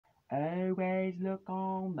Always look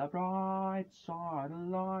on the bright side of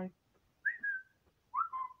life.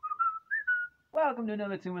 Welcome to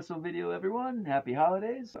another Tin Whistle video, everyone. Happy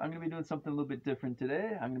holidays. I'm going to be doing something a little bit different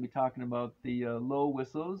today. I'm going to be talking about the low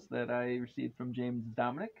whistles that I received from James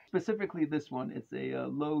Dominic. Specifically this one. It's a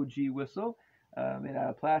low G whistle made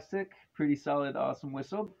out of plastic. Pretty solid, awesome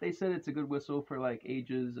whistle. They said it's a good whistle for like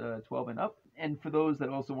ages 12 and up. And for those that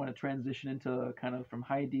also want to transition into kind of from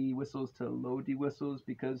high D whistles to low D whistles,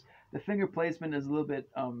 because the finger placement is a little bit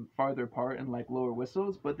farther apart in like lower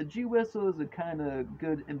whistles, but the G whistle is a kind of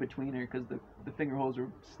good in-betweener because the finger holes are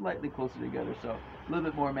slightly closer together, so a little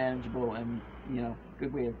bit more manageable and, you know,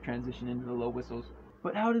 good way of transitioning into the low whistles.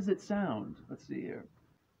 But how does it sound? Let's see here.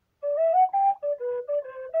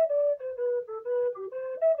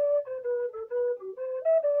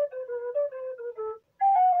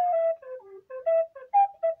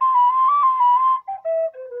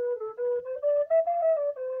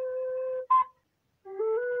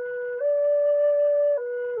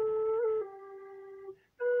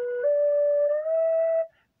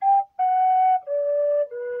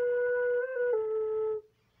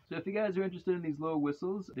 So if you guys are interested in these low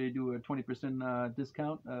whistles, they do a 20%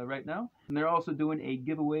 discount right now. And they're also doing a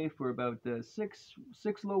giveaway for about six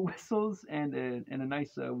low whistles and a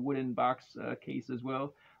nice wooden box case as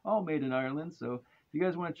well, all made in Ireland. So if you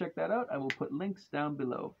guys want to check that out, I will put links down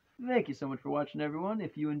below. Thank you so much for watching, everyone.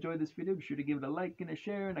 If you enjoyed this video, be sure to give it a like and a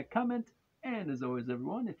share and a comment. And as always,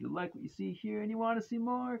 everyone, if you like what you see here and you want to see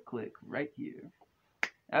more, click right here.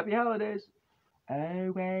 Happy holidays!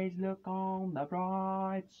 Always look on the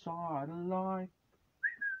bright side of life.